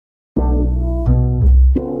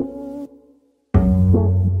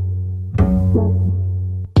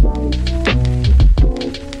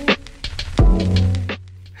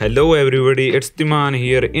Hello everybody, it's Dhiman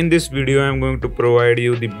here. In this video I am going to provide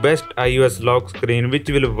you the best iOS lock screen which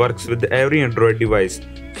will works with every Android device.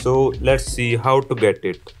 So let's see how to get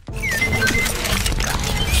it.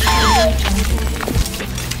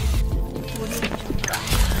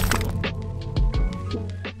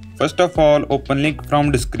 First of all, open link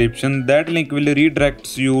from description. That link will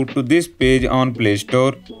redirect you to this page on Play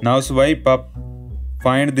Store. Now swipe up,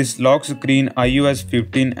 find this lock screen iOS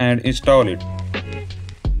 15 and install it.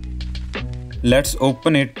 Let's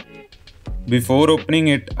open it. Before opening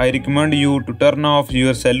it, I recommend you to turn off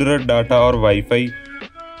your cellular data or Wi-Fi.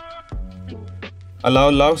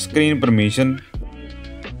 Allow lock screen permission.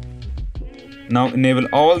 Now enable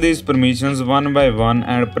all these permissions one by one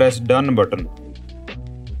and press done button.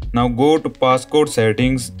 Now go to passcode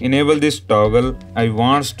settings, enable this toggle. I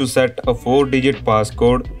want to set a 4-digit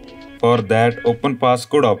passcode. For that, open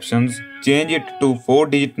passcode options, change it to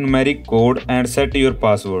 4-digit numeric code and set your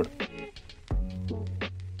password.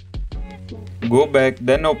 Go back,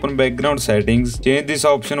 then open background settings, change this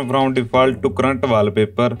option from default to current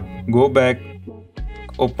wallpaper. Go back,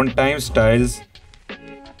 open time styles,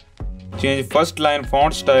 change first line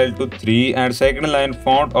font style to 3 and second line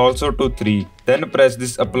font also to 3. Then press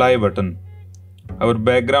this apply button. Our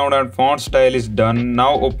background and font style is done.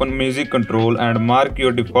 Now open music control and mark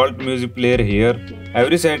your default music player here.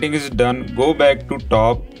 Every setting is done. Go back to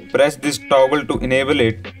top, press this toggle to enable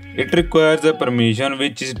it. It requires a permission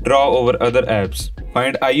which is draw over other apps.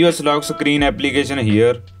 Find iOS lock screen application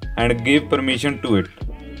here and give permission to it.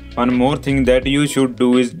 One more thing that you should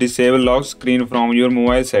do is disable lock screen from your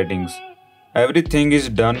mobile settings. Everything is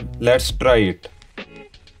done. Let's try it.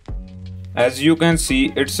 As you can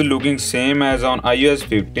see, it's looking same as on iOS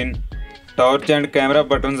 15. Torch and camera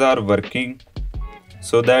buttons are working.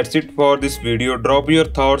 So that's it for this video. Drop your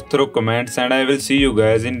thoughts through comments and I will see you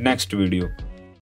guys in next video.